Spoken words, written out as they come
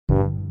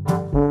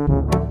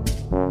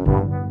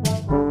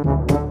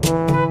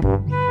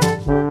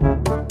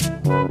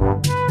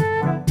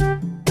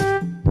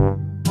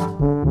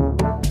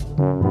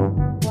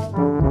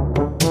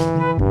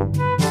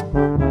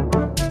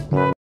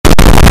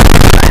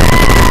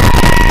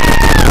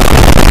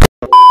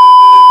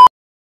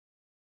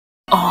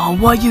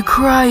why you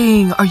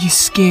crying? Are you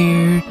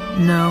scared?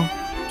 No.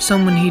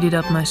 Someone heated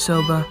up my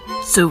soba.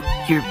 So,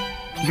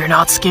 you're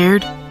not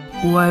scared?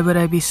 Why would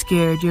I be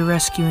scared? You're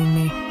rescuing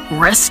me.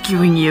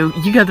 Rescuing you?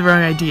 You got the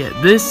wrong idea.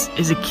 This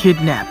is a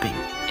kidnapping.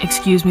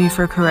 Excuse me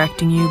for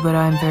correcting you, but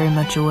I'm very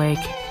much awake.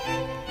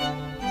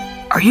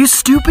 Are you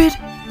stupid?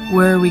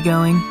 Where are we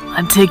going?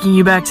 I'm taking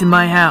you back to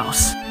my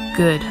house.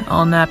 Good,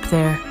 I'll nap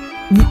there.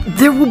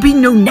 There will be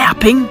no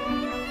napping!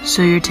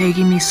 So you're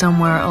taking me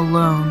somewhere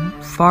alone,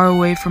 far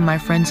away from my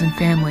friends and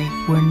family,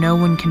 where no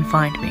one can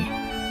find me.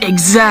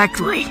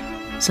 Exactly!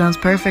 Sounds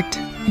perfect.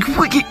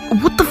 What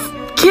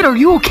the kid, are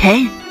you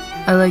okay?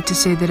 I like to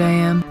say that I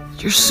am.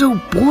 You're so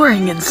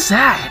boring and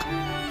sad.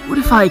 What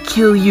if I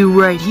kill you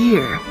right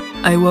here?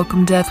 I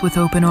welcome death with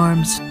open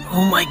arms.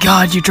 Oh my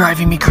god, you're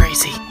driving me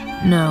crazy.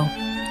 No,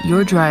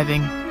 you're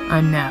driving.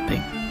 I'm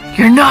napping.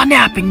 You're not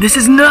napping! This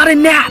is not a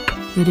nap!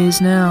 It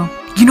is now.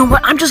 You know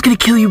what? I'm just gonna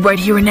kill you right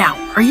here and now.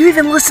 Are you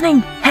even listening?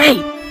 Hey!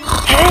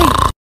 Hey!